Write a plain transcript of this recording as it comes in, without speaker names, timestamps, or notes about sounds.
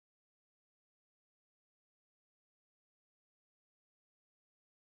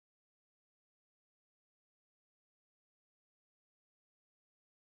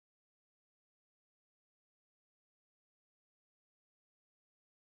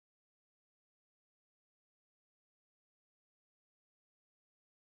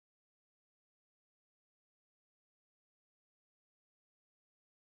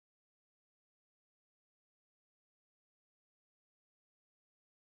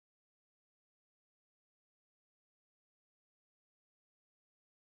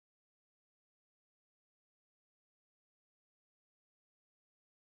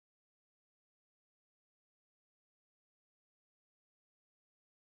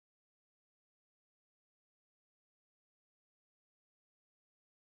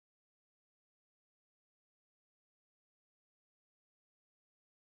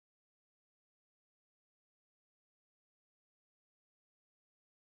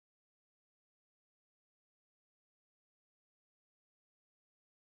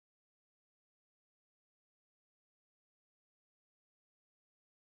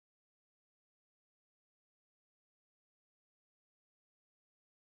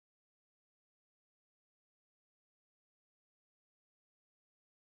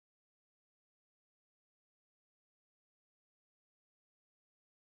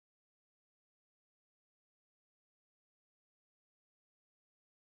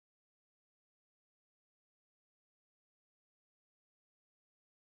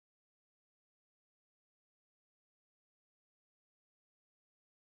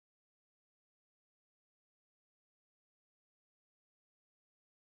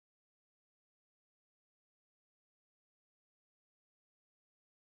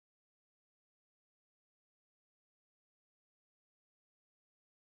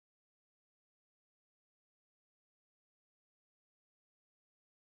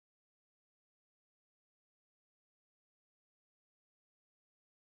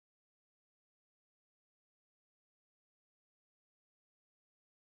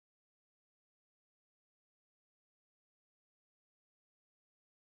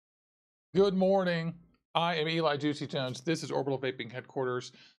Good morning. I am Eli Juicy Jones. This is Orbital Vaping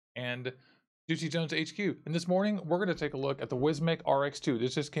Headquarters and Juicy Jones HQ. And this morning, we're going to take a look at the Wismec RX2.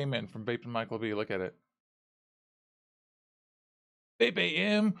 This just came in from Vape and Michael B. Look at it.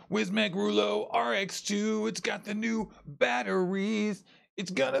 VapeAM Wismec Reuleaux RX2. It's got the new batteries.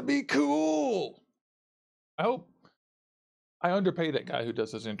 It's going to be cool. I hope. I underpay that guy who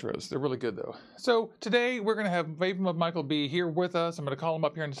does those intros. They're really good, though. So today, we're going to have Vaping with Michael B here with us. I'm going to call him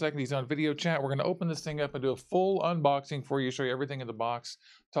up here in a second. He's on video chat. We're going to open this thing up and do a full unboxing for you, show you everything in the box,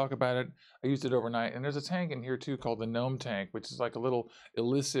 talk about it. I used it overnight. And there's a tank in here, too, called the Gnome tank, which is like a little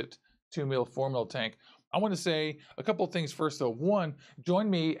illicit 2 mil, 4 mil tank. I want to say a couple of things first, though. One,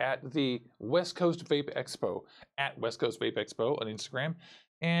 join me at the West Coast Vape Expo, at West Coast Vape Expo on Instagram.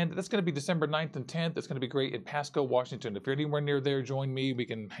 And that's going to be December 9th and 10th. It's going to be great in Pasco, Washington. If you're anywhere near there, join me. We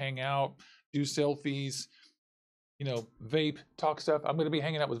can hang out, do selfies, you know, vape, talk stuff. I'm going to be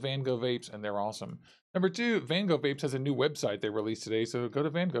hanging out with Van Gogh Vapes, and they're awesome. Number two, Van Gogh Vapes has a new website they released today. So go to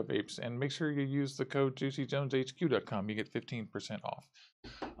Van Gogh Vapes and make sure you use the code JUICYJONESHQ.com. You get 15%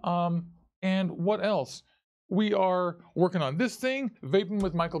 off. And what else? We are working on this thing. Vaping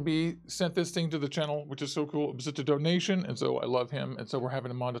with Michael B sent this thing to the channel, which is so cool. It was just a donation, and so I love him. And so we're having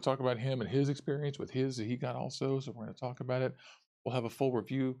him on to talk about him and his experience with his that he got also. So we're going to talk about it. We'll have a full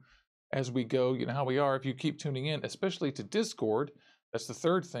review as we go. You know how we are. If you keep tuning in, especially to Discord, that's the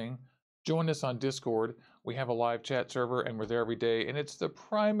third thing. Join us on Discord. We have a live chat server, and we're there every day. And it's the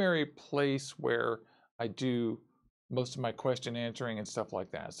primary place where I do most of my question answering and stuff like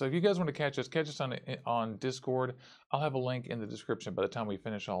that. So if you guys want to catch us on Discord. I'll have a link in the description by the time we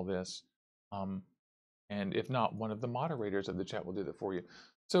finish all this. And if not, one of the moderators of the chat will do that for you.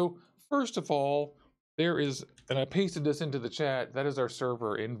 So first of all, there is, and I pasted this into the chat, that is our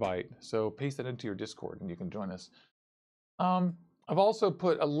server invite. So paste that into your Discord and you can join us. I've also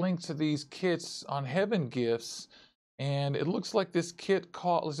put a link to these kits on Heaven Gifts, and it looks like this kit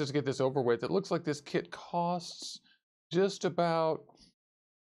costs, let's just get this over with. It looks like this kit costs just about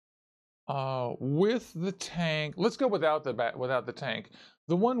with the tank. Let's go without the tank.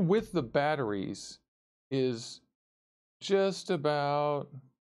 The one with the batteries is just about.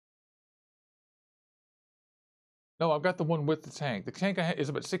 No, I've got the one with the tank. The tank is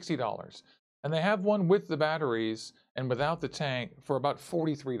about $60, and they have one with the batteries and without the tank for about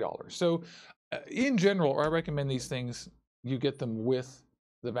 $43. So, in general, I recommend these things. You get them with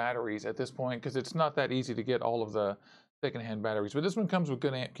the batteries at this point because it's not that easy to get all of the secondhand batteries, but this one comes with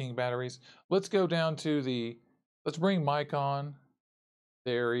good Ant King batteries. Let's go down to the, let's bring Mike on.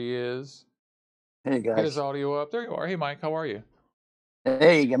 There he is. Hey guys. Get his audio up. There you are. Hey Mike, how are you?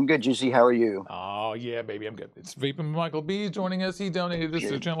 Hey, I'm good, Juicy. How are you? Oh yeah, baby, I'm good. It's Vaping Michael B joining us. He donated this to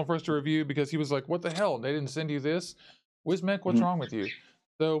the channel for us to review because he was like, what the hell? They didn't send you this? Wismec, what's wrong with you?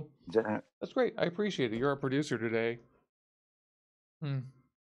 So that's great. I appreciate it. You're our producer today.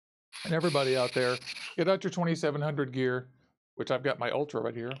 And everybody out there, get out your 2700 gear, which I've got my Ultra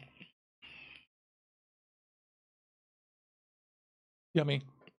right here. Yummy.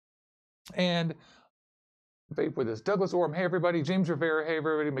 And vape with us. Douglas Orm, hey everybody. James Rivera, hey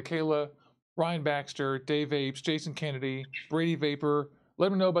everybody. Michaela, Ryan Baxter, Dave Vapes, Jason Kennedy, Brady Vapor.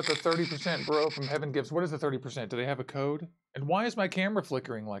 Let me know about the 30% bro from Heaven Gifts. What is the 30%? Do they have a code? And why is my camera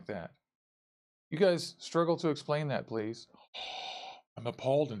flickering like that? You guys struggle to explain that, please. I'm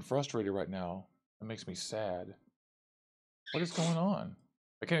appalled and frustrated right now. That makes me sad. What is going on?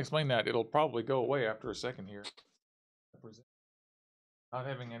 I can't explain that. It'll probably go away after a second here. Not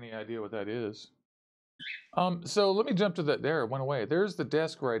having any idea what that is. So let me jump to that. There, it went away. There's the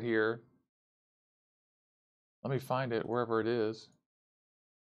desk right here. Let me find it wherever it is.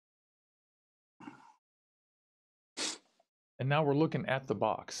 And now we're looking at the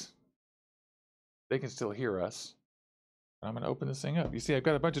box. They can still hear us. I'm going to open this thing up. You see, I've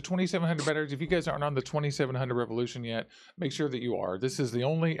got a bunch of 2700 batteries. If you guys aren't on the 2700 revolution yet, make sure that you are. This is the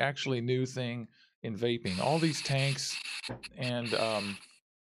only actually new thing in vaping. All these tanks and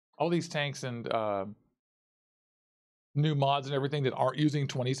new mods and everything that aren't using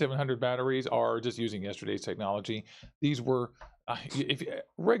 2700 batteries are just using yesterday's technology. These were, if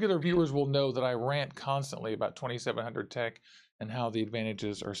regular viewers will know that I rant constantly about 2700 tech and how the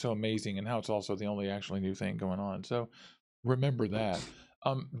advantages are so amazing and how it's also the only actually new thing going on. So remember that.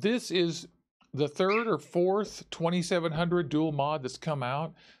 This is the third or fourth 2700 dual mod that's come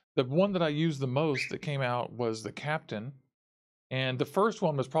out. The one that I used the most that came out was the Captain. And the first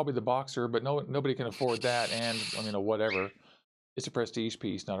one was probably the Boxer, but nobody can afford that. And I mean, whatever. It's a prestige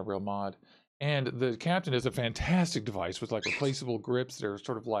piece, not a real mod. And the Captain is a fantastic device with like replaceable grips that are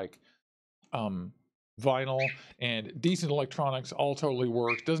sort of like vinyl and decent electronics, all totally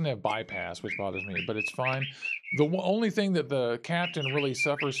works. Doesn't have bypass, which bothers me, but it's fine. The only thing that the Captain really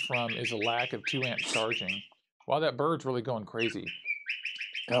suffers from is a lack of 2 amp charging. Wow, that bird's really going crazy.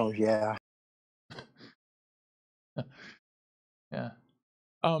 Oh yeah. Yeah.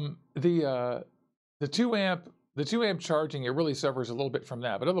 The 2 amp charging, it really suffers a little bit from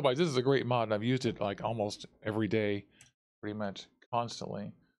that, but otherwise this is a great mod and I've used it like almost every day, pretty much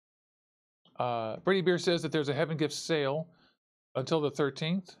constantly. Brady Beer says that there's a Heaven Gift sale until the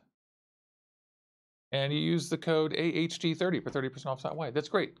 13th. And you use the code AHG30 for 30% off site wide. That's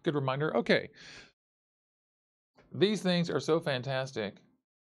great. Good reminder. Okay. These things are so fantastic.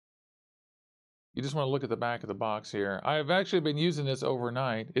 You just want to look at the back of the box here. I've actually been using this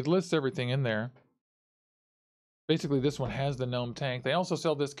overnight. It lists everything in there. Basically, this one has the gnome tank. They also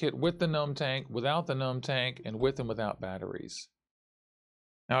sell this kit with the gnome tank, without the gnome tank, and with and without batteries.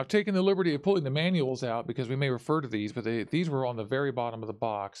 Now, I've taken the liberty of pulling the manuals out because we may refer to these, but these were on the very bottom of the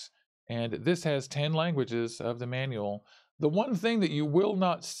box. And this has 10 languages of the manual. The one thing that you will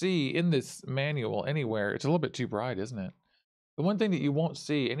not see in this manual anywhere, it's a little bit too bright, isn't it? The one thing that you won't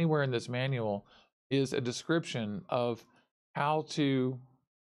see anywhere in this manual is a description of how to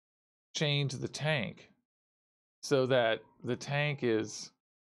change the tank so that the tank is...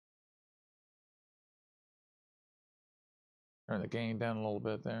 Turn the gain down a little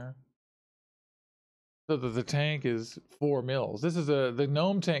bit there. So that the tank is 4 mils. This is the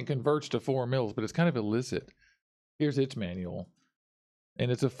gnome tank converts to 4 mils, but it's kind of illicit. Here's its manual.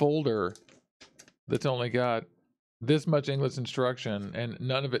 And it's a folder that's only got this much English instruction, and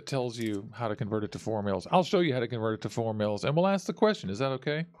none of it tells you how to convert it to 4 mils. I'll show you how to convert it to 4 mils, and we'll ask the question. Is that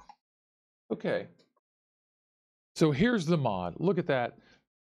okay? Okay. So here's the mod. Look at that.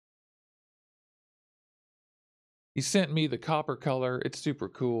 He sent me the copper color. It's super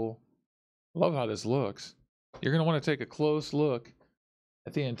cool. Love how this looks. You're going to want to take a close look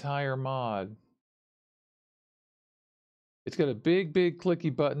at the entire mod. It's got a big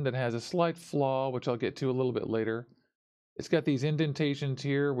clicky button that has a slight flaw, which I'll get to a little bit later. It's got these indentations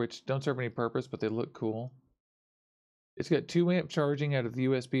here, which don't serve any purpose, but they look cool. It's got 2 amp charging out of the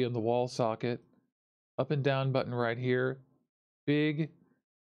USB on the wall socket. Up and down button right here. Big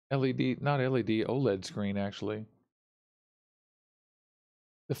LED, not LED, OLED screen actually.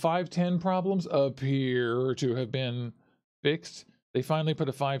 The 510 problems appear to have been fixed. They finally put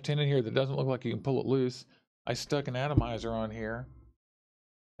a 510 in here that doesn't look like you can pull it loose. I stuck an atomizer on here.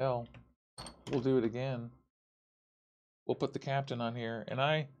 Hell, we'll do it again. We'll put the Captain on here. And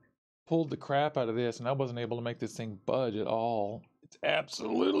I pulled the crap out of this, and I wasn't able to make this thing budge at all. It's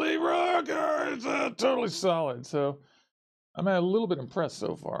absolutely rock hard. It's totally solid. So I'm a little bit impressed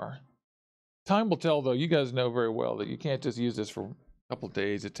so far. Time will tell, though. You guys know very well that you can't just use this for a couple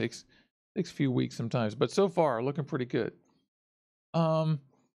days. It takes a few weeks sometimes. But so far, looking pretty good.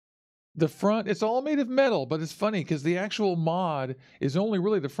 The front, it's all made of metal, but it's funny because the actual mod is only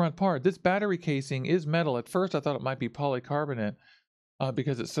really the front part. This battery casing is metal. At first, I thought it might be polycarbonate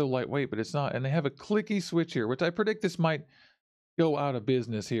because it's so lightweight, but it's not. And they have a clicky switch here, which I predict this might go out of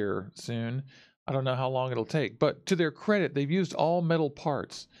business here soon. I don't know how long it'll take, but to their credit, they've used all metal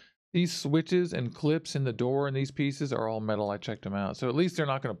parts. These switches and clips in the door and these pieces are all metal. I checked them out. So at least they're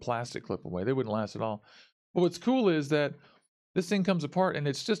not going to plastic clip away. They wouldn't last at all. But what's cool is that this thing comes apart and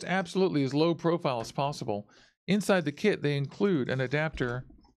it's just absolutely as low profile as possible. Inside the kit, they include an adapter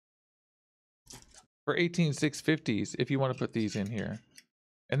for 18650s if you want to put these in here.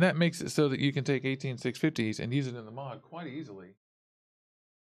 And that makes it so that you can take 18650s and use it in the mod quite easily.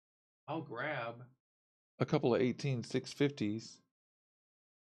 I'll grab a couple of 18650s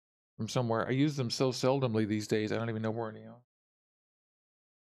from somewhere. I use them so seldomly these days, I don't even know where any are.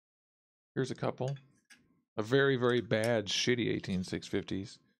 Here's a couple. A very, very bad, shitty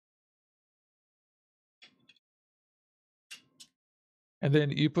 18650s. And then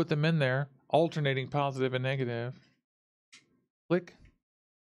you put them in there, alternating positive and negative. Click.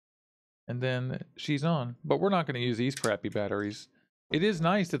 And then she's on. But we're not going to use these crappy batteries. It is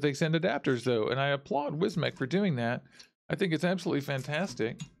nice that they send adapters, though, and I applaud Wismec for doing that. I think it's absolutely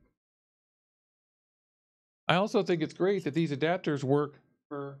fantastic. I also think it's great that these adapters work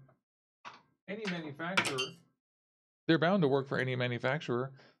for any manufacturer. They're bound to work for any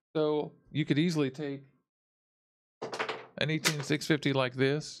manufacturer. So you could easily take an 18650 like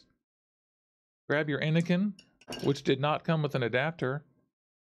this, grab your Anakin, which did not come with an adapter,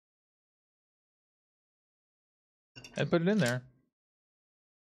 and put it in there.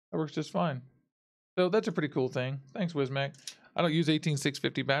 That works just fine. So that's a pretty cool thing. Thanks, Wismec. I don't use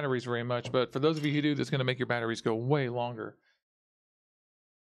 18650 batteries very much, but for those of you who do, that's going to make your batteries go way longer.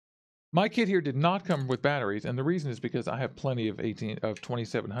 My kit here did not come with batteries, and the reason is because I have plenty of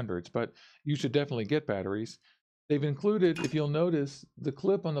 2700s, but you should definitely get batteries. They've included, if you'll notice, the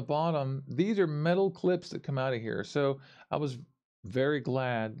clip on the bottom. These are metal clips that come out of here. So I was very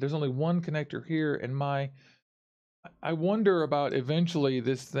glad. There's only one connector here, and I wonder about eventually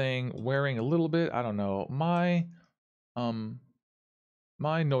this thing wearing a little bit. I don't know. My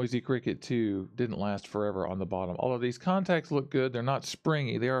Noisy Cricket 2 didn't last forever on the bottom. Although these contacts look good, they're not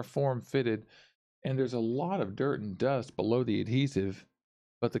springy. They are form-fitted, and there's a lot of dirt and dust below the adhesive,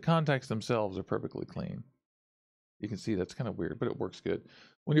 but the contacts themselves are perfectly clean. You can see that's kind of weird, but it works good.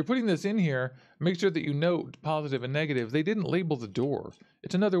 When you're putting this in here, make sure that you note positive and negative. They didn't label the door.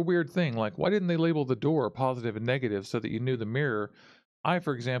 It's another weird thing. Like, why didn't they label the door positive and negative so that you knew the mirror? I,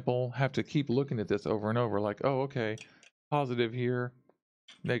 for example, have to keep looking at this over and over, like, oh, okay, positive here,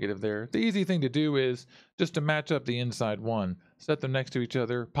 negative there. The easy thing to do is just to match up the inside one. Set them next to each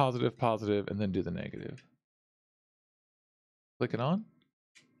other, positive, positive, and then do the negative. Click it on.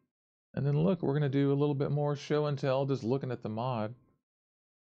 And then look, we're going to do a little bit more show and tell, just looking at the mod.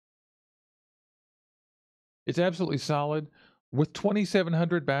 It's absolutely solid. With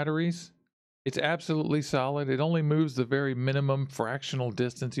 2700 batteries, it's absolutely solid. It only moves the very minimum fractional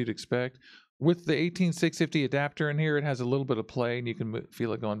distance you'd expect. With the 18650 adapter in here, it has a little bit of play, and you can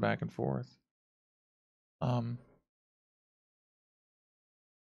feel it going back and forth.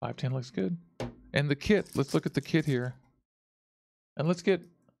 510 looks good. And the kit, let's look at the kit here. And let's get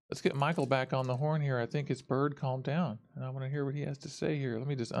Michael back on the horn here. I think his bird calmed down, and I want to hear what he has to say here. Let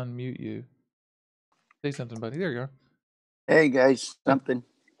me just unmute you. Say something, buddy. There you are. Hey guys, something.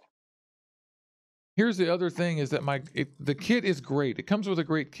 Here's the other thing is that the kit is great. It comes with a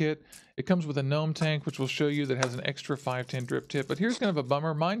great kit. It comes with a gnome tank, which will show you that has an extra 510 drip tip. But here's kind of a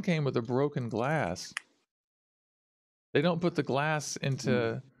bummer. Mine came with a broken glass. They don't put the glass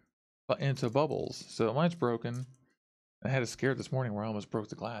into bubbles, so mine's broken. I had a scare this morning where I almost broke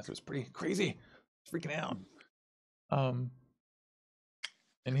the glass. It was pretty crazy. Freaking out.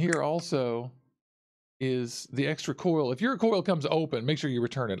 And here also is the extra coil. If your coil comes open, make sure you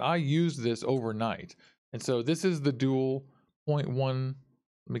return it. I used this overnight. And so this is the dual 0.1.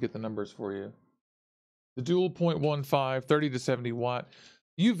 Let me get the numbers for you. The dual 0.15, 30 to 70 watt.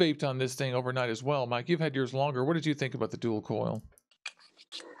 You vaped on this thing overnight as well, Mike. You've had yours longer. What did you think about the dual coil?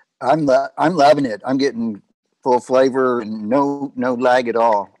 I'm loving it. I'm getting full flavor and no lag at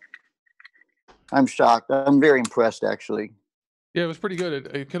all. I'm shocked. I'm very impressed, actually. Yeah, it was pretty good.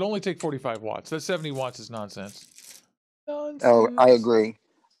 It could only take 45 watts. That 70 watts is nonsense. Oh, I agree.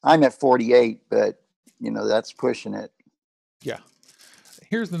 I'm at 48, but that's pushing it. Yeah.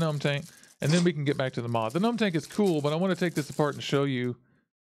 Here's the gnome tank, and then we can get back to the mod. The gnome tank is cool, but I want to take this apart and show you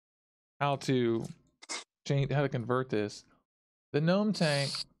how to convert this. The gnome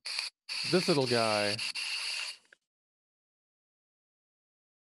tank, this little guy,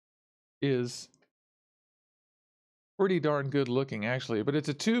 is pretty darn good looking, actually, but it's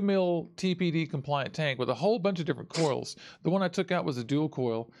a 2 mil TPD compliant tank with a whole bunch of different coils. The one I took out was a dual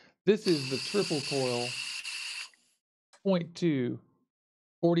coil. This is the triple coil 0.2,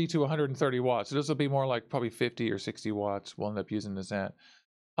 40 to 130 watts. So this will be more like probably 50 or 60 watts we'll end up using this at.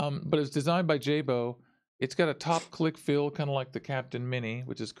 But it's designed by Jabo. It's got a top click fill, kind of like the Captain Mini,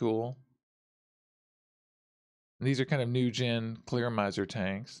 which is cool. And these are kind of new gen Clearmiser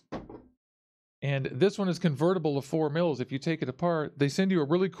tanks. And this one is convertible to 4 mils. If you take it apart, they send you a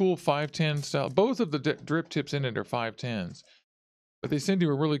really cool 510 style. Both of the drip tips in it are 510s. But they send you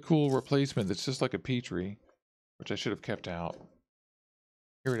a really cool replacement that's just like a Petri, which I should have kept out.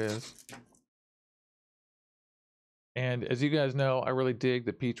 Here it is. And as you guys know, I really dig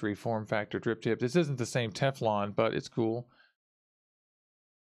the Petri form factor drip tip. This isn't the same Teflon, but it's cool.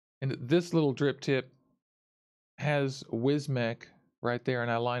 And this little drip tip has Wismec right there, and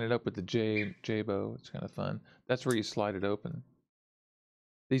I line it up with the Jabo. It's kind of fun. That's where you slide it open.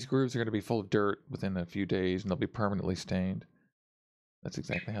 These grooves are going to be full of dirt within a few days, and they'll be permanently stained. That's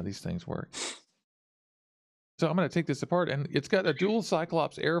exactly how these things work. So I'm going to take this apart, and it's got a dual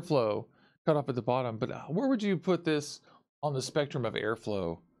Cyclops airflow cut off at the bottom. But where would you put this on the spectrum of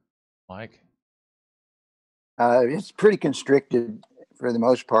airflow, Mike? It's pretty constricted for the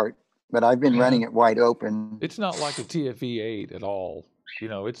most part, but I've been running it wide open. It's not like a TFE 8 at all.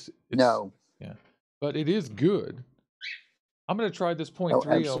 It's no. Yeah, but it is good. I'm going to try this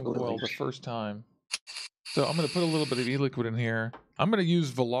 0.3 ohm coil the first time. So I'm going to put a little bit of e-liquid in here. I'm going to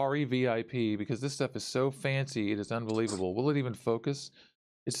use Volari VIP because this stuff is so fancy. It is unbelievable. Will it even focus?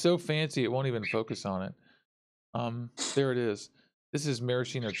 It's so fancy it won't even focus on it. There it is. This is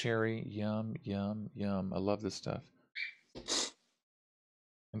maraschino cherry. Yum, yum, yum. I love this stuff.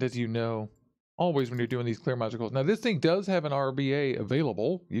 And as you know, always when you're doing these clear modules. Now this thing does have an RBA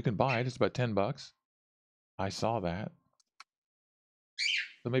available. You can buy it. It's about $10. I saw that.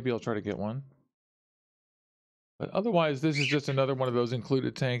 So maybe I'll try to get one. But otherwise, this is just another one of those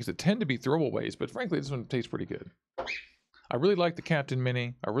included tanks that tend to be throwaways. But frankly, this one tastes pretty good. I really like the Captain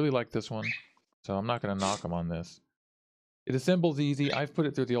Mini. I really like this one. So I'm not going to knock them on this. It assembles easy. I've put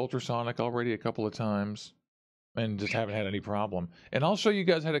it through the ultrasonic already a couple of times. And just haven't had any problem. And I'll show you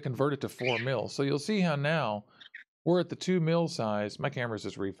guys how to convert it to 4 mil. So you'll see how now we're at the 2 mil size. My camera's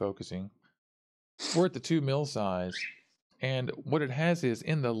just refocusing. We're at the 2 mil size. And what it has is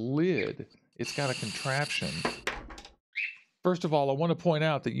in the lid, it's got a contraption. First of all, I want to point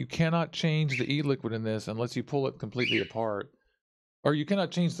out that you cannot change the e-liquid in this unless you pull it completely apart. Or you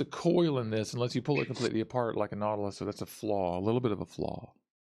cannot change the coil in this unless you pull it completely apart like a Nautilus. So that's a flaw, a little bit of a flaw.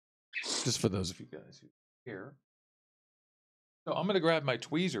 Just for those of you guys who care. So I'm going to grab my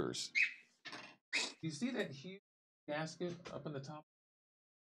tweezers. You see that huge gasket up in the top?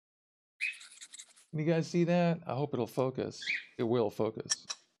 Can you guys see that? I hope it'll focus. It will focus.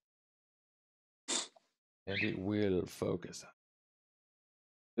 And it will focus.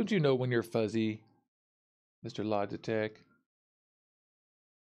 Don't you know when you're fuzzy, Mr. Logitech?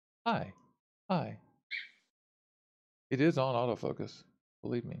 Hi. Hi. It is on autofocus,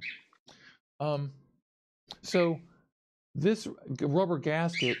 believe me. So this rubber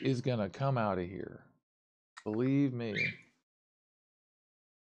gasket is gonna come out of here. Believe me.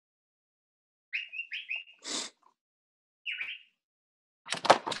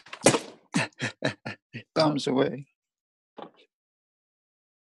 Thumbs away.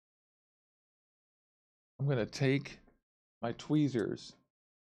 I'm gonna take my tweezers.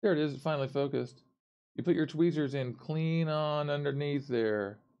 There it is, it finally focused. You put your tweezers in clean on underneath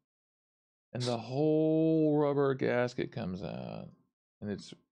there, and the whole rubber gasket comes out. And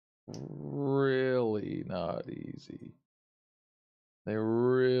it's really not easy. They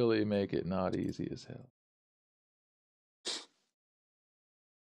really make it not easy as hell.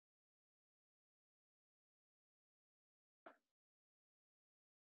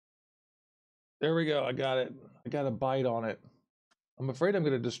 There we go. I got it. I got a bite on it. I'm afraid I'm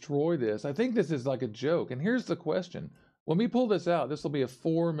going to destroy this. I think this is like a joke. And here's the question. When we pull this out, this will be a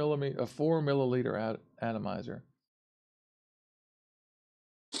 4 milliliter atomizer.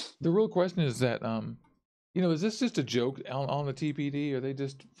 The real question is that, you know, is this just a joke on the TPD? Are they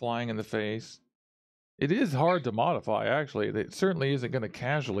just flying in the face? It is hard to modify, actually. It certainly isn't going to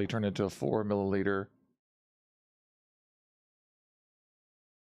casually turn into a 4 milliliter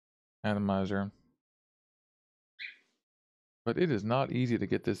atomizer. But it is not easy to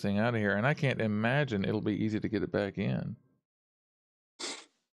get this thing out of here, and I can't imagine it'll be easy to get it back in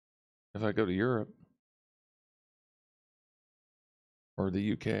if I go to Europe or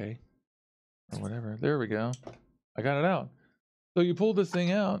the UK or whatever. There we go. I got it out. So you pull this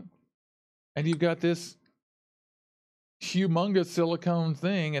thing out, and you've got this humongous silicone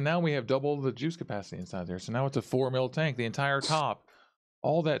thing, and now we have double the juice capacity inside there. So now it's a 4 mil tank. The entire top,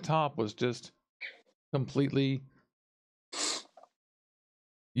 all that top was just completely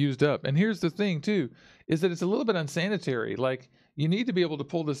used up. And here's the thing too, is that it's a little bit unsanitary. Like, you need to be able to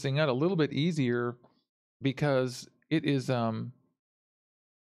pull this thing out a little bit easier because it is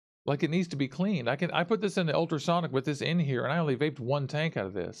like it needs to be cleaned. I put this in the ultrasonic with this in here, and I only vaped 1 tank out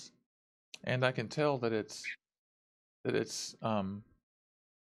of this, and I can tell that it's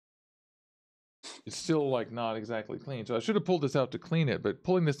still like not exactly clean. So I should have pulled this out to clean it, but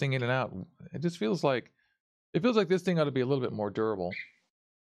pulling this thing in and out, it just feels like this thing ought to be a little bit more durable.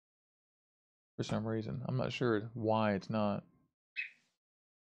 For some reason. I'm not sure why it's not.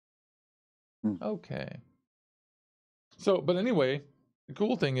 Okay. So, but anyway, the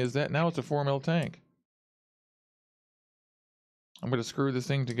cool thing is that now it's a 4 mil tank. I'm going to screw this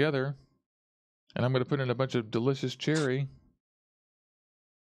thing together, and I'm going to put in a bunch of delicious cherry.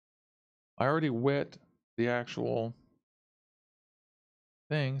 I already wet the actual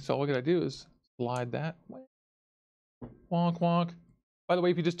thing, so all I got to do is slide that way. Wonk, wonk. By the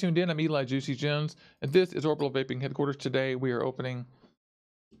way, if you just tuned in, I'm Eli Juicy Jones, and this is Orbital Vaping Headquarters. Today, we are opening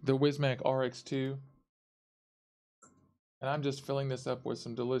the Wismec RX2, and I'm just filling this up with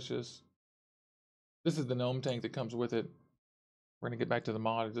some delicious. This is the gnome tank that comes with it. We're going to get back to the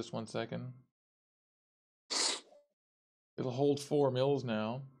mod in just 1 second. It'll hold 4 mils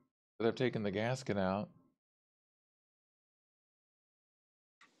now that I've taken the gasket out.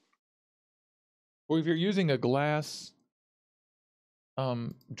 Well, if you're using a glass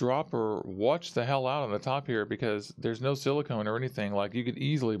dropper, watch the hell out on the top here, because there's no silicone or anything. Like, you could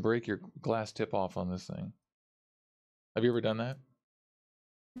easily break your glass tip off on this thing. Have you ever done that?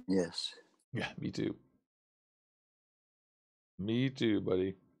 Yes. Yeah, me too. Me too,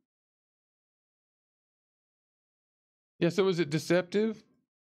 buddy. Yeah, so is it deceptive?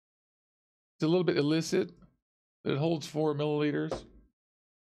 It's a little bit illicit. It holds 4 milliliters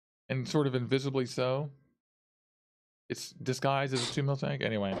and sort of invisibly so. It's disguised as a 2 mil tank.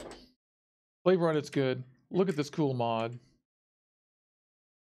 Anyway, flavor on it's good. Look at this cool mod.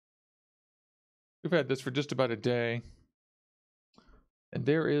 We've had this for just about a day. And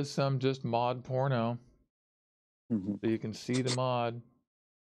there is some just mod porno. Mm-hmm. So you can see the mod.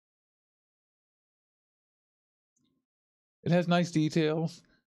 It has nice details.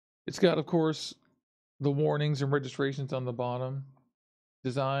 It's got, of course, the warnings and registrations on the bottom.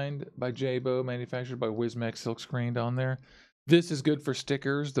 Designed by Jabo, manufactured by Wismec, silk-screened on there. This is good for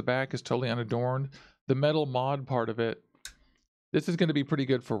stickers. The back is totally unadorned. The metal mod part of it, this is going to be pretty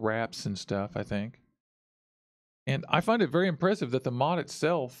good for wraps and stuff, I think. And I find it very impressive that the mod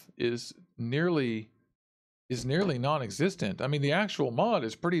itself is nearly non-existent. I mean, the actual mod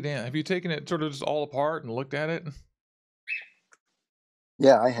is pretty damn... Have you taken it sort of just all apart and looked at it?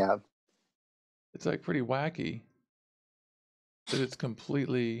 Yeah, I have. It's like pretty wacky. That it's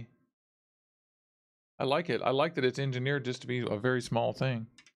completely... I like it. I like that it's engineered just to be a very small thing.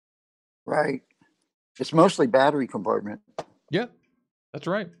 Right. It's mostly battery compartment. Yeah, that's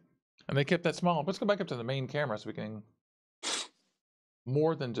right. And they kept that small. Let's go back up to the main camera so we can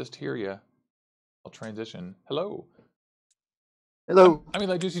more than just hear you. I'll transition. Hello. Hello. I'm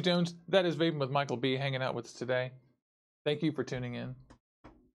Eli Juicy Jones. That is Vaping with Michael B. hanging out with us today. Thank you for tuning in.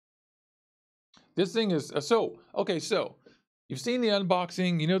 This thing is... So you've seen the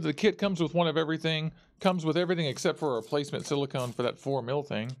unboxing. You know the kit comes with one of everything. Comes with everything except for a replacement silicone for that 4 mil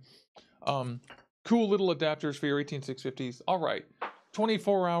thing. Cool little adapters for your 18650s. All right.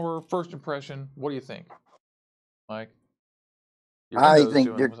 24-hour first impression. What do you think, Mike? Your I window's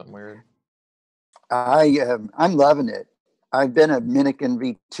think doing something weird. I'm loving it. I've been a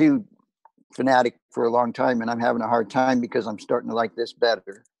Minikin V2 fanatic for a long time, and I'm having a hard time because I'm starting to like this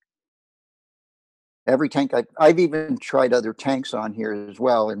better. Every tank I've even tried other tanks on here as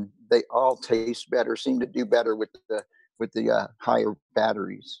well, and they all taste better, seem to do better with the higher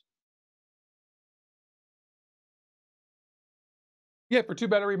batteries. Yeah, for 2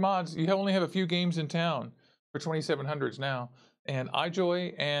 battery mods, you only have a few games in town for 2700s now. And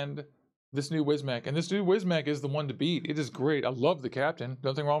iJoy and this new Wismec. And this new Wismec is the one to beat. It is great. I love the Captain.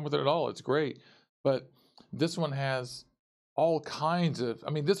 Nothing wrong with it at all. It's great. But this one has all kinds of... I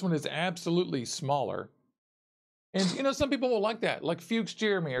mean, this one is absolutely smaller. And, you know, some people will like that. Like Fuchs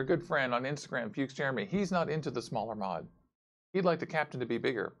Jeremy, our good friend on Instagram, Fuchs Jeremy. He's not into the smaller mod. He'd like the Captain to be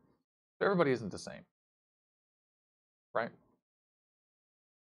bigger. Everybody isn't the same. Right?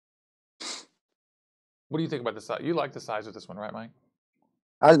 What do you think about the size? You like the size of this one, right, Mike?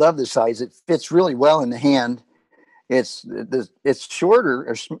 I love the size. It fits really well in the hand. It's shorter,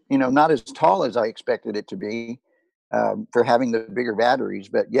 or, you know, not as tall as I expected it to be for having the bigger batteries.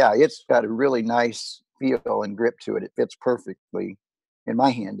 But yeah, it's got a really nice feel and grip to it. It fits perfectly in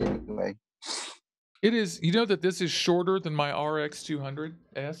my hand anyway. It is. You know that this is shorter than my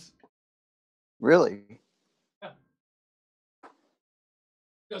RX200S? Really? Yeah.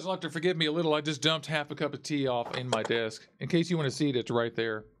 You guys will have to forgive me a little. I just dumped half a cup of tea off in my desk. In case you want to see it, it's right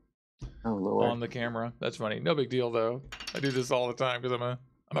there. Oh, Lord. On the camera. That's funny. No big deal, though. I do this all the time because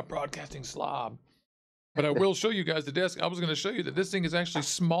I'm a broadcasting slob. But I will show you guys the desk. I was going to show you that this thing is actually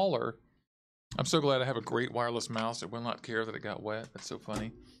smaller. I'm so glad I have a great wireless mouse. It will not care that it got wet. That's so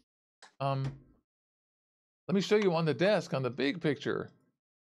funny. Let me show you on the desk on the big picture.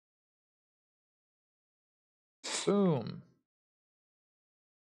 Boom.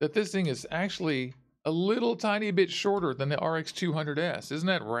 That this thing is actually a little tiny bit shorter than the RX200S. Isn't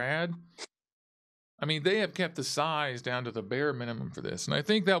that rad? I mean, they have kept the size down to the bare minimum for this. And I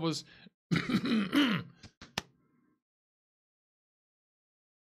think that was...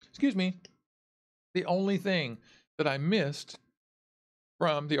 Excuse me. The only thing that I missed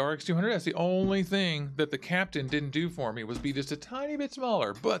from the RX200S, the only thing that the Captain didn't do for me was be just a tiny bit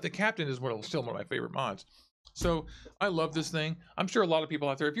smaller. But the Captain is still one of my favorite mods. So I love this thing. I'm sure a lot of people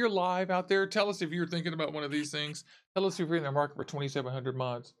out there, if you're live out there, tell us if you're thinking about one of these things. Tell us if you're in the market for 2700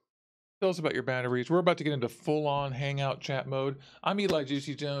 mods. Tell us about your batteries. We're about to get into full-on hangout chat mode. I'm Eli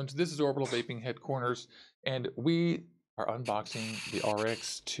Juicy Jones. This is Orbital Vaping Headquarters, and we are unboxing the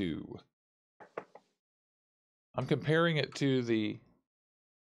RX2. I'm comparing it to the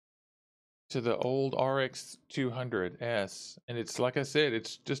old RX200S, and it's like I said,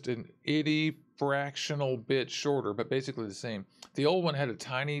 it's just an itty fractional bit shorter, but basically the same. The old one had a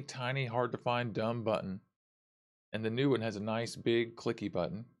tiny, hard to find dumb button. And the new one has a nice big clicky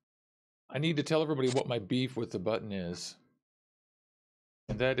button. I need to tell everybody what my beef with the button is.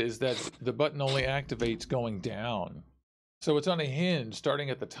 And that is that the button only activates going down. So it's on a hinge starting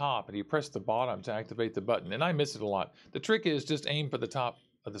at the top, and you press the bottom to activate the button. And I miss it a lot. The trick is just aim for the top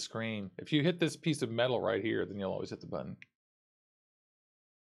of the screen. If you hit this piece of metal right here, then you'll always hit the button.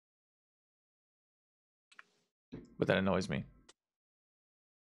 But that annoys me.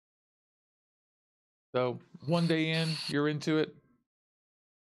 So one day in, you're into it.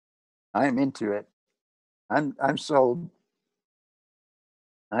 I'm into it. I'm sold.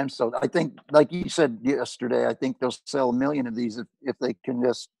 I'm sold. I think, like you said yesterday, I think they'll sell 1 million of these if they can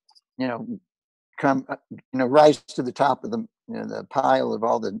just, you know, come, rise to the top of the, the pile of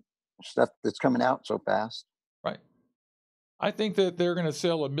all the stuff that's coming out so fast. Right. I think that they're going to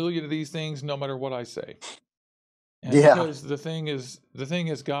sell 1 million of these things no matter what I say. And Yeah. because the thing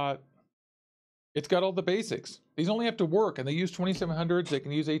has got, it's got all the basics. These only have to work, and they use 2700s. They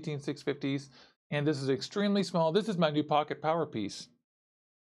can use 18650s, and this is extremely small. This is my new pocket power piece.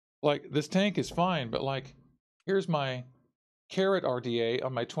 Like, this tank is fine, but like, here's my Carat RDA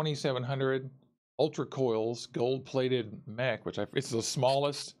on my 2700 Ultra Coils gold-plated mech, which it's the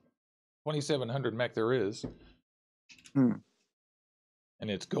smallest 2700 mech there is. Hmm. And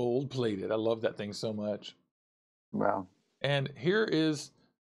it's gold-plated. I love that thing so much. Wow. And here is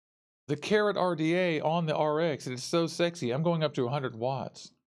the Carat RDA on the RX, and it's so sexy. I'm going up to 100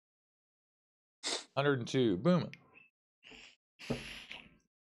 watts. 102. Boom.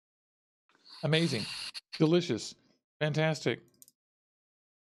 Amazing. Delicious. Fantastic.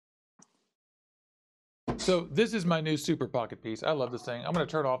 So this is my new super pocket piece. I love this thing. I'm going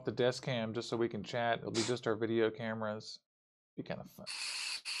to turn off the desk cam just so we can chat. It'll be just our video cameras. Be kind of fun.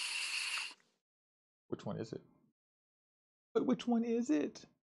 Which one is it? But which one is it?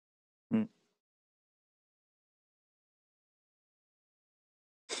 Hmm.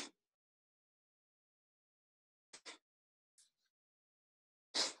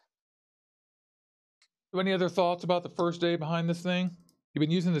 Any other thoughts about the first day behind this thing? You've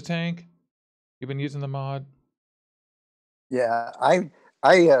been using the tank? You've been using the mod? Yeah, I'm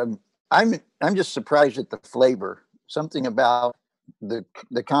just surprised at the flavor. Something about the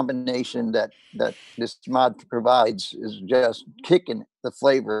combination that this mod provides is just kicking the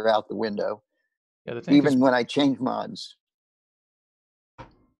flavor out the window. Yeah, the tank even when I change mods.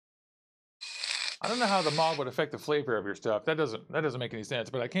 I don't know how the mod would affect the flavor of your stuff. That doesn't make any sense.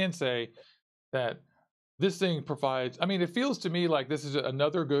 But I can say that this thing provides, I mean, it feels to me like this is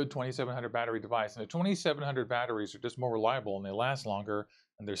another good 2700 battery device. And the 2700 batteries are just more reliable, and they last longer,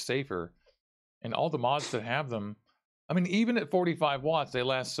 and they're safer. And all the mods that have them, I mean, even at 45 watts, they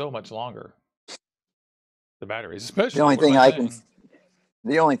last so much longer. The batteries, especially. The only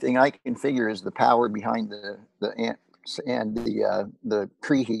thing I can figure is the power behind the amps and the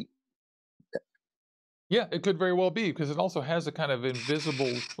preheat. Yeah, it could very well be, because it also has a kind of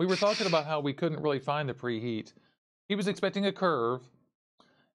invisible. We were talking about how we couldn't really find the preheat. He was expecting a curve,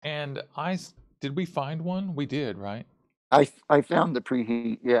 and did we find one? We did, right? I found the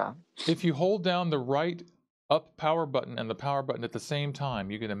preheat, yeah. If you hold down the right up power button and the power button at the same time,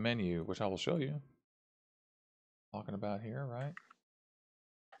 you get a menu, which I will show you. Talking about here, right?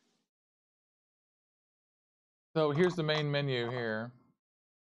 So here's the main menu here.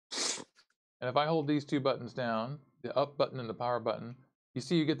 And if I hold these two buttons down, the up button and the power button, you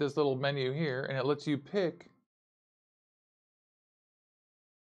see you get this little menu here, and it lets you pick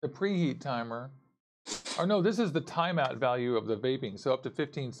the preheat timer. Or no, this is the timeout value of the vaping. So up to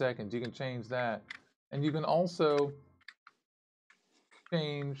 15 seconds, you can change that. And you can also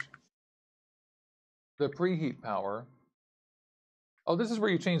change the preheat power. Oh, this is where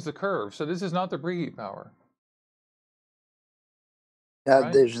you change the curve. So this is not the preheat power.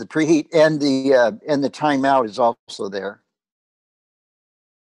 Right? There's the preheat, and the timeout is also there.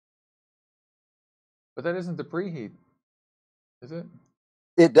 But that isn't the preheat, is it?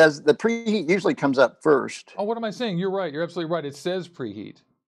 It does. The preheat usually comes up first. Oh, what am I saying? You're right. You're absolutely right. It says preheat.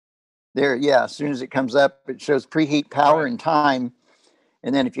 There, yeah. As soon as it comes up, it shows preheat power and time.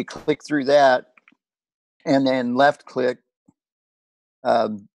 And then if you click through that and then left click.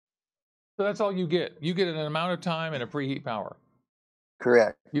 So that's all you get. You get an amount of time and a preheat power.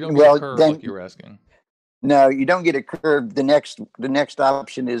 Correct. You don't get a curve like you were asking. No, you don't get a curve. The next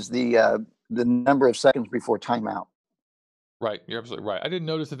option is the number of seconds before timeout. Right. You're absolutely right. I didn't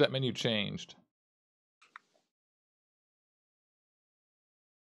notice that menu changed.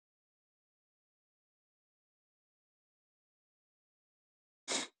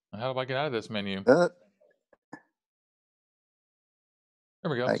 How do I get out of this menu? There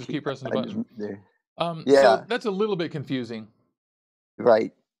we go. Just keep pressing the button. So Yeah. that's a little bit confusing.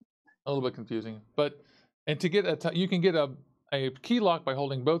 Right. A little bit confusing. But, and to get you can get a key lock by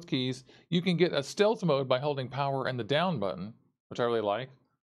holding both keys. You can get a stealth mode by holding power and the down button, which I really like.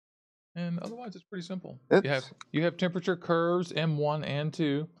 And otherwise, it's pretty simple. Oops. You have temperature curves, M1 and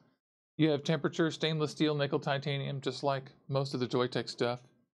 2. You have temperature, stainless steel, nickel, titanium, just like most of the Joytech stuff.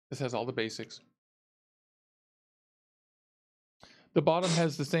 This has all the basics. The bottom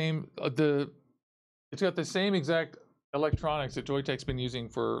has the same, it's got the same exact electronics that Joytech's been using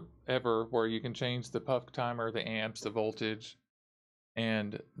forever, where you can change the puff timer, the amps, the voltage,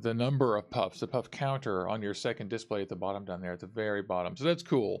 and the number of puffs, the puff counter on your second display at the bottom down there, at the very bottom. So that's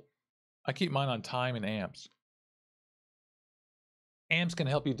cool. I keep mine on time and amps. Amps can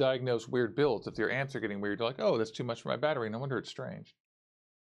help you diagnose weird builds. If your amps are getting weird, you're like, oh, that's too much for my battery. No wonder it's strange.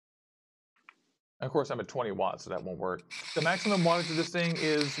 And of course, I'm at 20 watts, so that won't work. The maximum wattage of this thing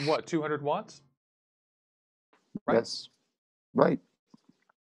is what, 200 watts? Right? That's right.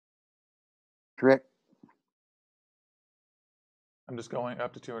 Correct. I'm just going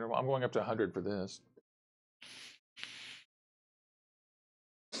up to 200. I'm going up to 100 for this.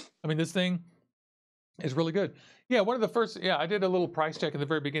 I mean, this thing is really good. Yeah, one of the first, I did a little price check at the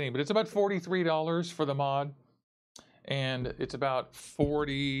very beginning, but it's about $43 for the mod. And it's about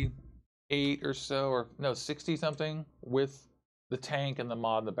 48 or so, or no, 60 something with the tank and the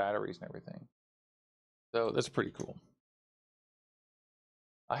mod and the batteries and everything. So that's pretty cool.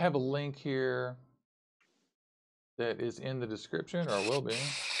 I have a link here that is in the description, or will be.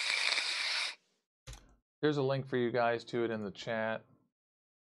 There's a link for you guys to it in the chat.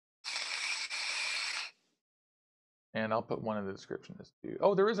 And I'll put one in the description.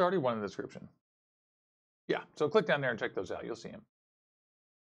 Oh, there is already one in the description. Yeah, so click down there and check those out. You'll see them.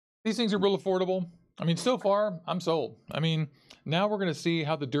 These things are real affordable. I mean, so far, I'm sold. I mean, now we're going to see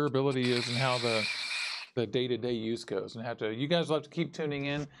how the durability is and how the day-to-day use goes. And you guys will have to keep tuning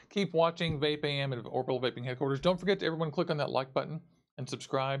in. Keep watching VapeAM at Orbital Vaping Headquarters. Don't forget to everyone click on that like button and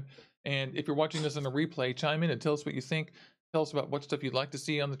subscribe. And if you're watching this on a replay, chime in and tell us what you think. Tell us about what stuff you'd like to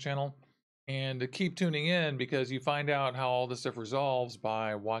see on the channel. And keep tuning in, because you find out how all this stuff resolves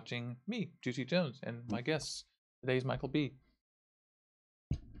by watching me, Juicy Jones, and my guests. Today's Michael B.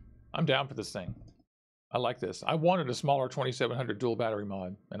 I'm down for this thing. I like this. I wanted a smaller 2700 dual battery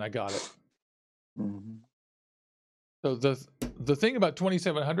mod, and I got it. Mm-hmm. So the thing about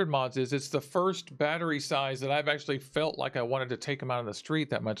 2700 mods is it's the first battery size that I've actually felt like I wanted to take them out on the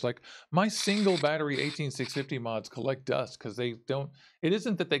street that much. Like, my single battery 18650 mods collect dust because they don't, it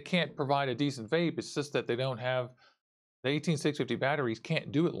isn't that they can't provide a decent vape, it's just that they don't have, the 18650 batteries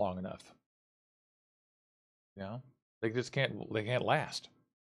can't do it long enough. You know, they just can't last.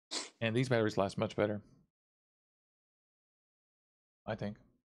 And these batteries last much better, I think.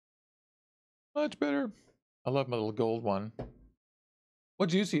 Much better. I love my little gold one. What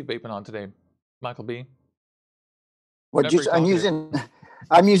do you see vaping on today, Michael B? I'm using,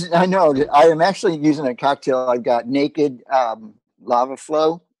 I know, I am actually using a cocktail. I've got Naked Lava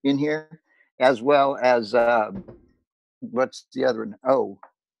Flow in here, as well as, what's the other one? Oh,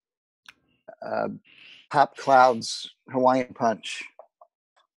 Pop Cloud's Hawaiian Punch.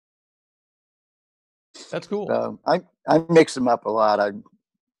 That's cool. So I mix them up a lot. I'm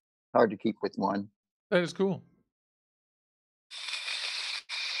hard to keep with one. That is cool.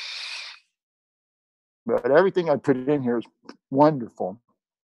 But everything I put in here is wonderful.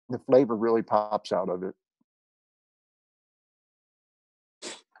 The flavor really pops out of it.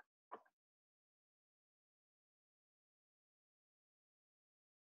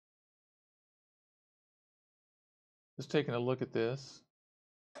 Just taking a look at this.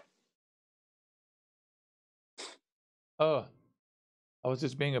 Oh, I was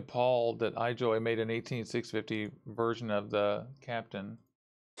just being appalled that iJoy made an 18650 version of the Captain.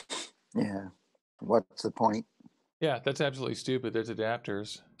 Yeah. What's the point? Yeah, that's absolutely stupid. There's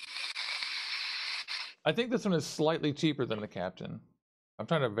adapters. I think this one is slightly cheaper than the Captain. I'm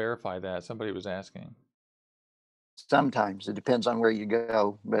trying to verify that. Somebody was asking. Sometimes it depends on where you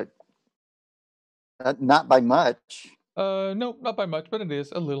go, but not by much. No, not by much, but it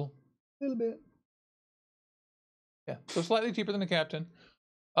is a little bit. Yeah, so slightly cheaper than the Captain.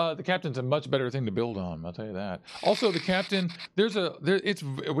 The Captain's a much better thing to build on, I'll tell you that. Also, the Captain,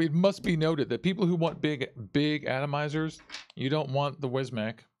 it must be noted that people who want big atomizers, you don't want the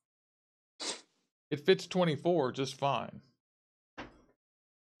Wismec. It fits 24 just fine,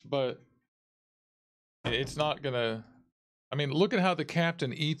 but it's not gonna. I mean, look at how the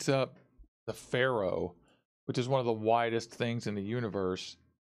Captain eats up the Pharaoh, which is one of the widest things in the universe.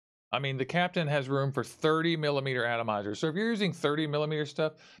 I mean, the Captain has room for 30 millimeter atomizers. So if you're using 30 millimeter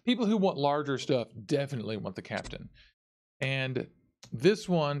stuff, people who want larger stuff definitely want the Captain. And this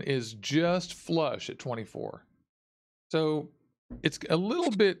one is just flush at 24. So it's a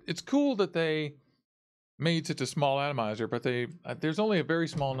little bit, it's cool that they made such a small atomizer, but there's only a very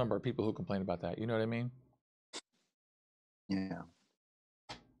small number of people who complain about that. You know what I mean? Yeah.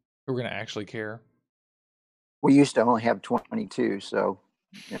 Who are going to actually care. We used to only have 22, so,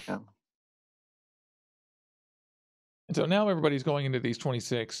 you know. And so now everybody's going into these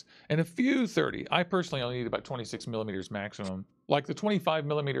 26 and a few 30. I personally only need about 26 millimeters maximum. Like the 25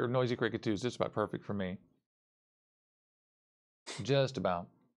 millimeter Noisy Cricket 2 is just about perfect for me. Just about.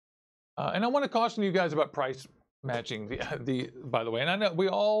 And I want to caution you guys about price matching by the way. And I know we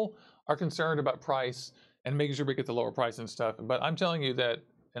all are concerned about price and making sure we get the lower price and stuff. But I'm telling you that,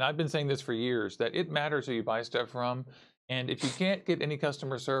 and I've been saying this for years, that it matters who you buy stuff from. And if you can't get any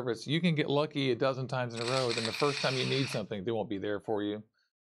customer service, you can get lucky a dozen times in a row. Then the first time you need something, they won't be there for you.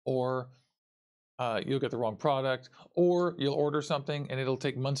 Or you'll get the wrong product. Or you'll order something and it'll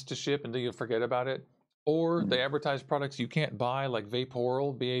take months to ship and then you'll forget about it. Or they advertise products you can't buy, like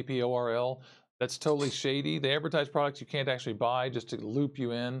VapeORL, VapeORL. That's totally shady. They advertise products you can't actually buy just to loop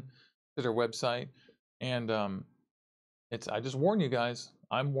you in to their website. And I just warn you guys.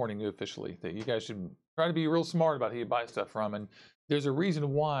 I'm warning you officially that you guys should try to be real smart about who you buy stuff from. And there's a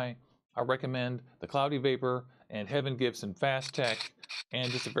reason why I recommend the Cloudy Vapor and Heaven Gifts and Fast Tech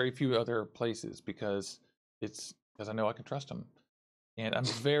and just a very few other places because I know I can trust them. And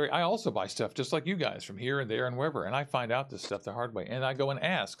I also buy stuff just like you guys from here and there and wherever. And I find out this stuff the hard way. And I go and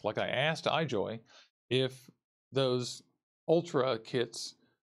ask, like I asked iJoy, if those Ultra kits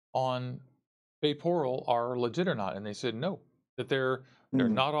on VapeORL are legit or not. And they said no, that they're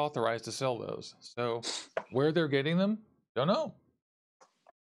not authorized to sell those. So where they're getting them, don't know.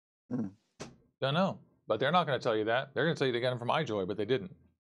 Don't know. But they're not going to tell you that. They're going to tell you they got them from iJoy, but they didn't.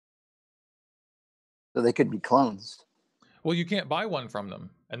 So they could be clones. Well, you can't buy one from them,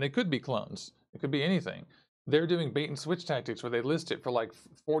 and they could be clones. It could be anything. They're doing bait and switch tactics where they list it for like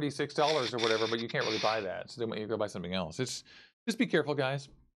 $46 or whatever, but you can't really buy that. So they want you to go buy something else. Just be careful, guys.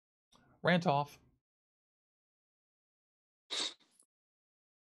 Rant off.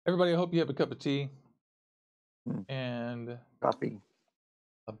 Everybody, I hope you have a cup of tea and coffee.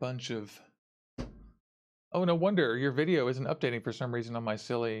 A bunch of. Oh, no wonder your video isn't updating for some reason on my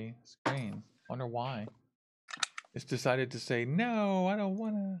silly screen. Wonder why. It's decided to say, no, I don't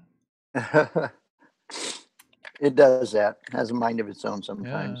want to. It does that. It has a mind of its own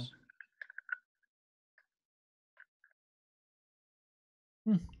sometimes.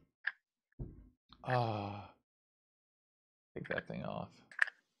 Yeah. Take that thing off.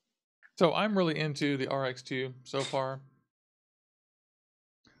 So I'm really into the RX2 so far.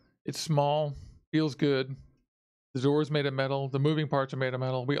 It's small, feels good. The door's made of metal. The moving parts are made of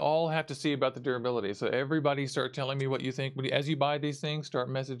metal. We all have to see about the durability. So everybody start telling me what you think. As you buy these things, start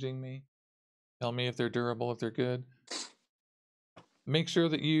messaging me. Tell me if they're durable, if they're good. Make sure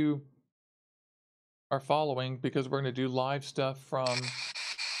that you are following because we're going to do live stuff from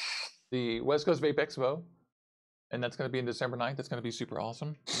the West Coast Vape Expo. And that's going to be in December 9th. That's going to be super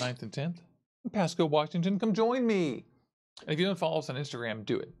awesome. 9th and 10th. In Pasco, Washington. Come join me. And if you don't follow us on Instagram,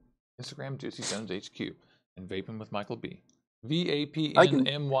 do it. Instagram, JUICYJonesHQ. And Vaping with Michael B. VAPNMYKLB.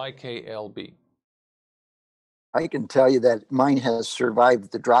 I can tell you that mine has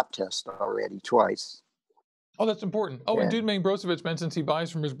survived the drop test already twice. Oh, that's important. Oh, yeah. And Dude Main Brosevich mentions he buys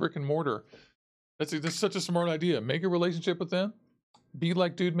from his brick and mortar. That's such a smart idea. Make a relationship with them. Be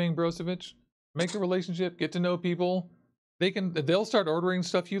like Dude Main Brosevich. Make a relationship. Get to know people. They'll start ordering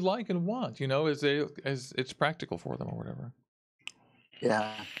stuff you like and want. You know, as it's practical for them or whatever.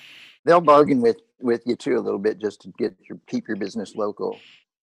 Yeah. They'll bargain with you too a little bit just to keep your business local.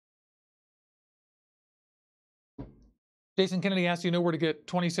 Jason Kennedy asked, you know where to get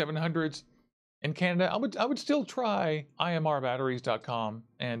 2700s in Canada? I would still try imrbatteries.com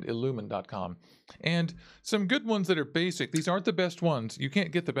and Illumn.com. And some good ones that are basic. These aren't the best ones. You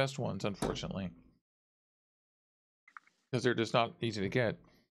can't get the best ones, unfortunately, because they're just not easy to get.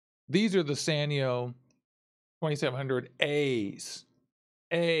 These are the Sanyo 2700 A's.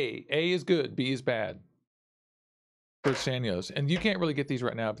 A is good, B is bad for Sanyos. And you can't really get these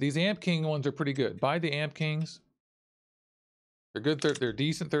right now, but these Amp King ones are pretty good. Buy the Amp Kings. They're good. They're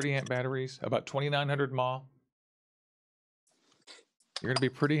decent 30 amp batteries, about 2900 mAh. You're going to be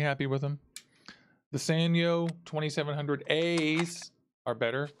pretty happy with them. The Sanyo 2700 A's are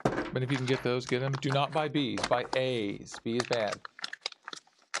better, but if you can get those, get them. Do not buy B's. Buy A's. B is bad.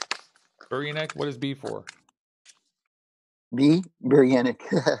 Furry neck, what is B for? B, Briannic.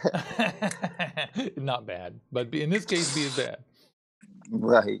 Not bad, but in this case, B is bad.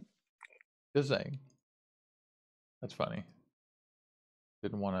 Right. Just saying. That's funny.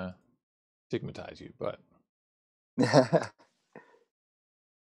 Didn't want to stigmatize you, but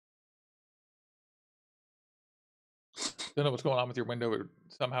don't know what's going on with your window. It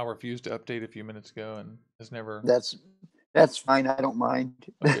somehow refused to update a few minutes ago and has never. That's fine. I don't mind.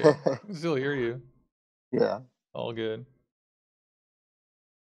 Okay, I can still hear you. Yeah. All good.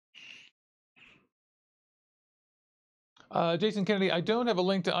 Jason Kennedy, I don't have a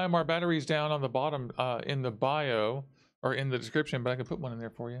link to IMR batteries down on the bottom in the bio or in the description, but I can put one in there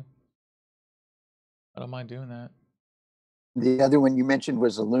for you. I don't mind doing that. The other one you mentioned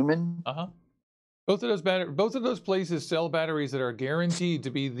was Illumn. Uh-huh. Both of those places sell batteries that are guaranteed to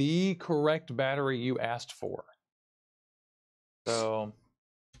be the correct battery you asked for. So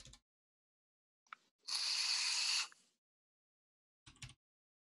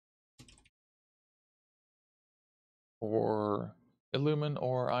or Illumn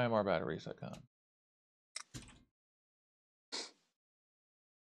or IMRbatteries.com.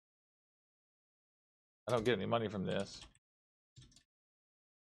 I don't get any money from this.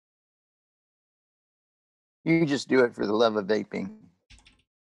 You just do it for the love of vaping.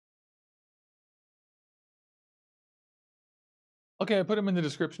 Okay, I put them in the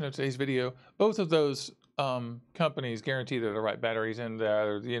description of today's video. Both of those companies guarantee they're the right batteries, and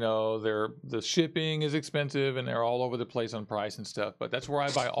you know, the shipping is expensive and they're all over the place on price and stuff. But that's where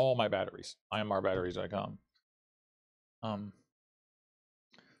I buy all my batteries. IMRbatteries.com.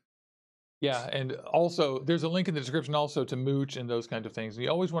 Yeah, and also there's a link in the description also to Mooch and those kinds of things. You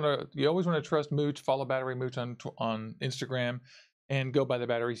always want to trust Mooch. Follow Battery Mooch on Instagram, and go by the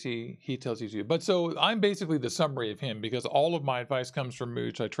batteries he tells you to. But so I'm basically the summary of him because all of my advice comes from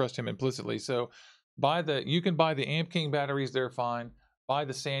Mooch. I trust him implicitly. So you can buy the Amp King batteries. They're fine. Buy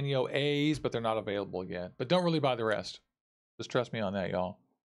the Sanyo A's, but they're not available yet. But don't really buy the rest. Just trust me on that, y'all.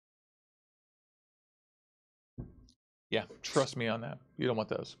 Yeah, trust me on that. You don't want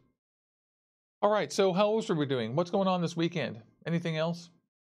those. All right, so how else are we doing? What's going on this weekend? Anything else?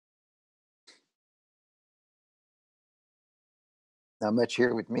 Not much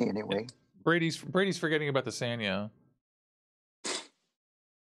here with me anyway. Brady's forgetting about the Sanyo.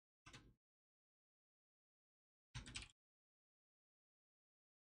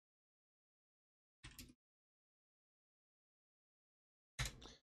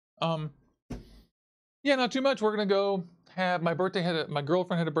 Yeah, not too much. We're gonna go have my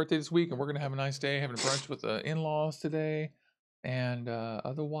girlfriend had a birthday this week, and we're gonna have a nice day having a brunch with the in-laws today. And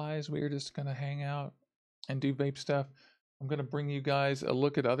otherwise, we're just gonna hang out and do vape stuff. I'm gonna bring you guys a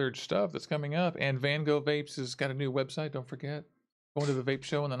look at other stuff that's coming up. And Van Gogh Vapes has got a new website. Don't forget, going to the vape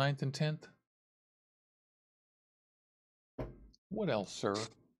show on the 9th and 10th. What else, sir?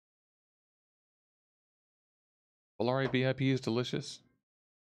 Valari VIP is delicious.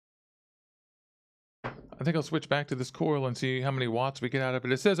 I think I'll switch back to this coil and see how many watts we get out of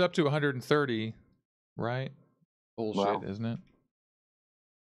it. It says up to 130, right? Bullshit, wow. Isn't it?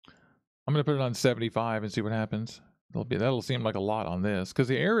 I'm going to put it on 75 and see what happens. That'll seem like a lot on this because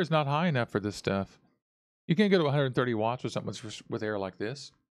the air is not high enough for this stuff. You can't go to 130 watts with something with air like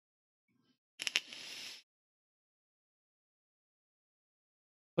this.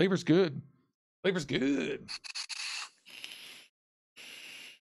 Flavor's good. Flavor's good.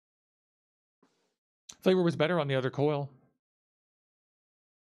 Flavor was better on the other coil.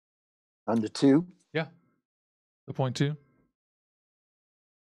 On the 2? Yeah. The 0.2.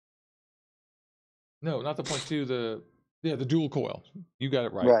 No, not the 0.2. The dual coil. You got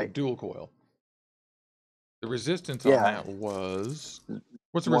it right. The dual coil. The resistance on that was,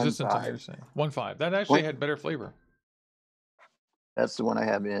 what's the resistance on yours saying? 1.5. That actually had better flavor. That's the one I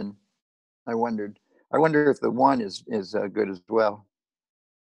have in. I wonder if the 1 is good as well.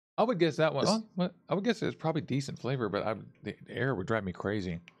 I would guess that one. I would guess it's probably decent flavor, but the air would drive me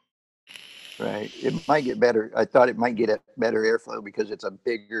crazy. Right. It might get better. I thought it might get a better airflow because it's a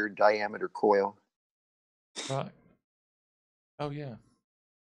bigger diameter coil. Right. Oh, yeah.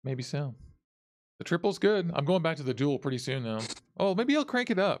 Maybe so. The triple's good. I'm going back to the dual pretty soon, though. Oh, maybe I'll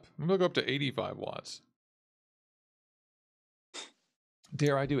crank it up. Maybe I'll go up to 85 watts.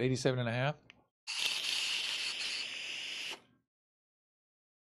 Dare I do 87.5?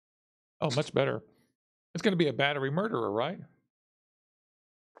 Oh, much better. It's going to be a battery murderer, right?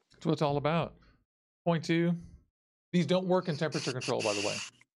 That's what it's all about. 0.2. These don't work in temperature control, by the way.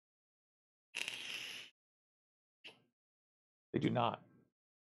 They do not.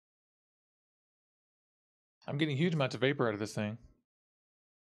 I'm getting huge amounts of vapor out of this thing.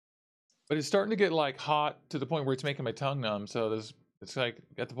 But it's starting to get like hot to the point where it's making my tongue numb. So it's like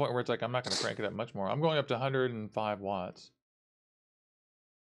at the point where it's like I'm not going to crank it up much more. I'm going up to 105 watts.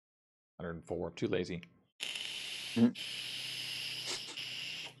 104. I'm too lazy. Mm.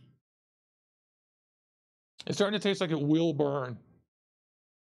 It's starting to taste like it will burn.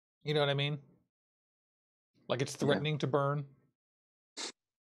 You know what I mean? Like it's threatening to burn,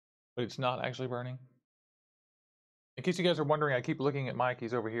 but it's not actually burning. In case you guys are wondering, I keep looking at Mike.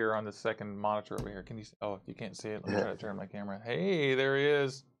 He's over here on the second monitor over here. Can you see? Oh, you can't see it. Let me try to turn my camera. Hey, there he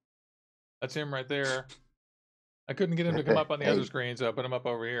is. That's him right there. I couldn't get him to come up on the other screen, so I put him up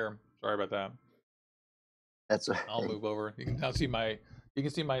over here. Sorry about that. That's I'll move over. You can now see my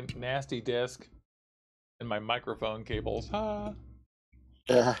nasty desk and my microphone cables. Ah.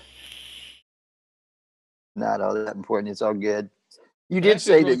 Not all that important. It's all good. You did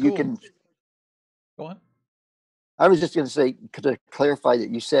say really that you can. Go on. I was just going to say, to clarify,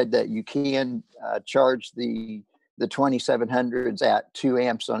 that you said that you can charge the 2700s at 2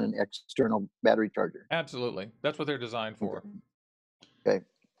 amps on an external battery charger. Absolutely. That's what they're designed for. Okay.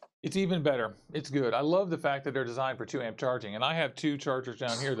 It's even better. It's good. I love the fact that they're designed for 2 amp charging. And I have 2 chargers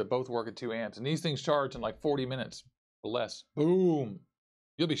down here that both work at 2 amps. And these things charge in like 40 minutes or less. Boom.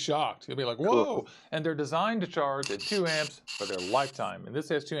 You'll be shocked. You'll be like, whoa. Cool. And they're designed to charge at 2 amps for their lifetime. And this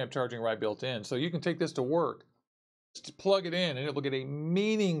has 2 amp charging right built in. So you can take this to work, just plug it in, and it will get a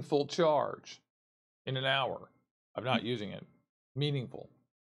meaningful charge in an hour of not using it. Meaningful.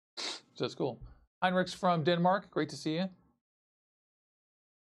 So that's cool. Heinrich's from Denmark. Great to see you.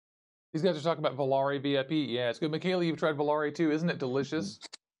 These guys are talking about Volare VIP. Yeah, it's good. Michaela, you've tried Volare too. Isn't it delicious?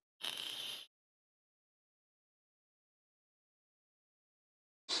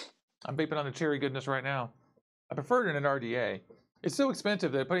 I'm vaping on the cherry goodness right now. I prefer it in an RDA. It's so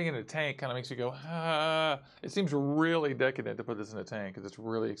expensive that putting it in a tank kind of makes you go, ah. It seems really decadent to put this in a tank because it's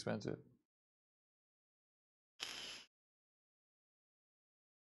really expensive.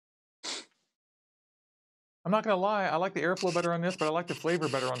 I'm not going to lie. I like the airflow better on this, but I like the flavor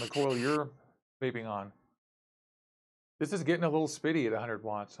better on the coil you're vaping on. This is getting a little spitty at 100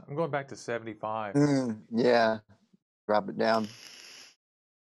 watts. I'm going back to 75. Yeah. Drop it down.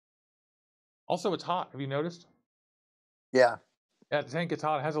 Also, it's hot. Have you noticed? Yeah. Yeah, the tank gets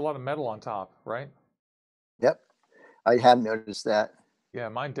hot. It has a lot of metal on top, right? Yep. I have noticed that. Yeah,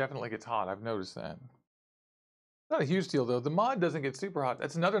 mine definitely gets hot. I've noticed that. Not a huge deal, though. The mod doesn't get super hot.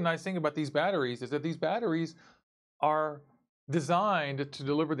 That's another nice thing about these batteries, is that these batteries are designed to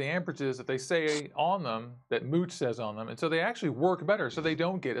deliver the amperages that they say on them, that Mooch says on them, and so they actually work better, so they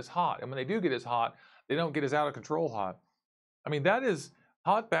don't get as hot. And when they do get as hot, they don't get as out of control hot. I mean, that is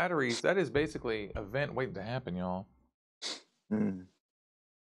hot batteries. That is basically an event waiting to happen, y'all.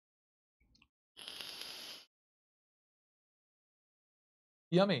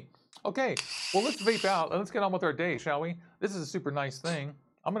 Yummy. Okay, well, let's vape out and let's get on with our day, shall we? This is a super nice thing.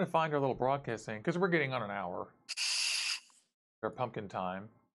 I'm going to find our little broadcast thing because we're getting on an hour. Our pumpkin time.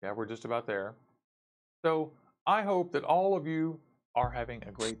 Yeah, we're just about there. So I hope that all of you are having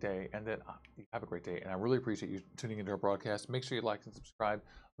a great day and that you have a great day. And I really appreciate you tuning into our broadcast. Make sure you like and subscribe.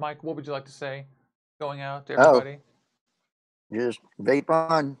 Mike, what would you like to say going out to everybody? Just vape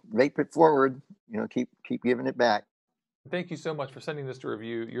on, vape it forward. You know, keep giving it back. Thank you so much for sending this to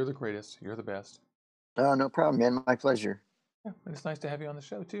review. You're the greatest. You're the best. Oh, no problem, man. My pleasure. Yeah, and it's nice to have you on the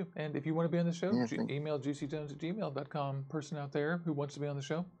show, too. And if you want to be on the show, email JuicyJones@gmail.com. Person out there who wants to be on the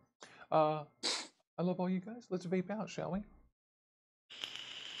show. I love all you guys. Let's vape out, shall we?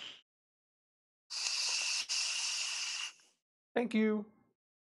 Thank you.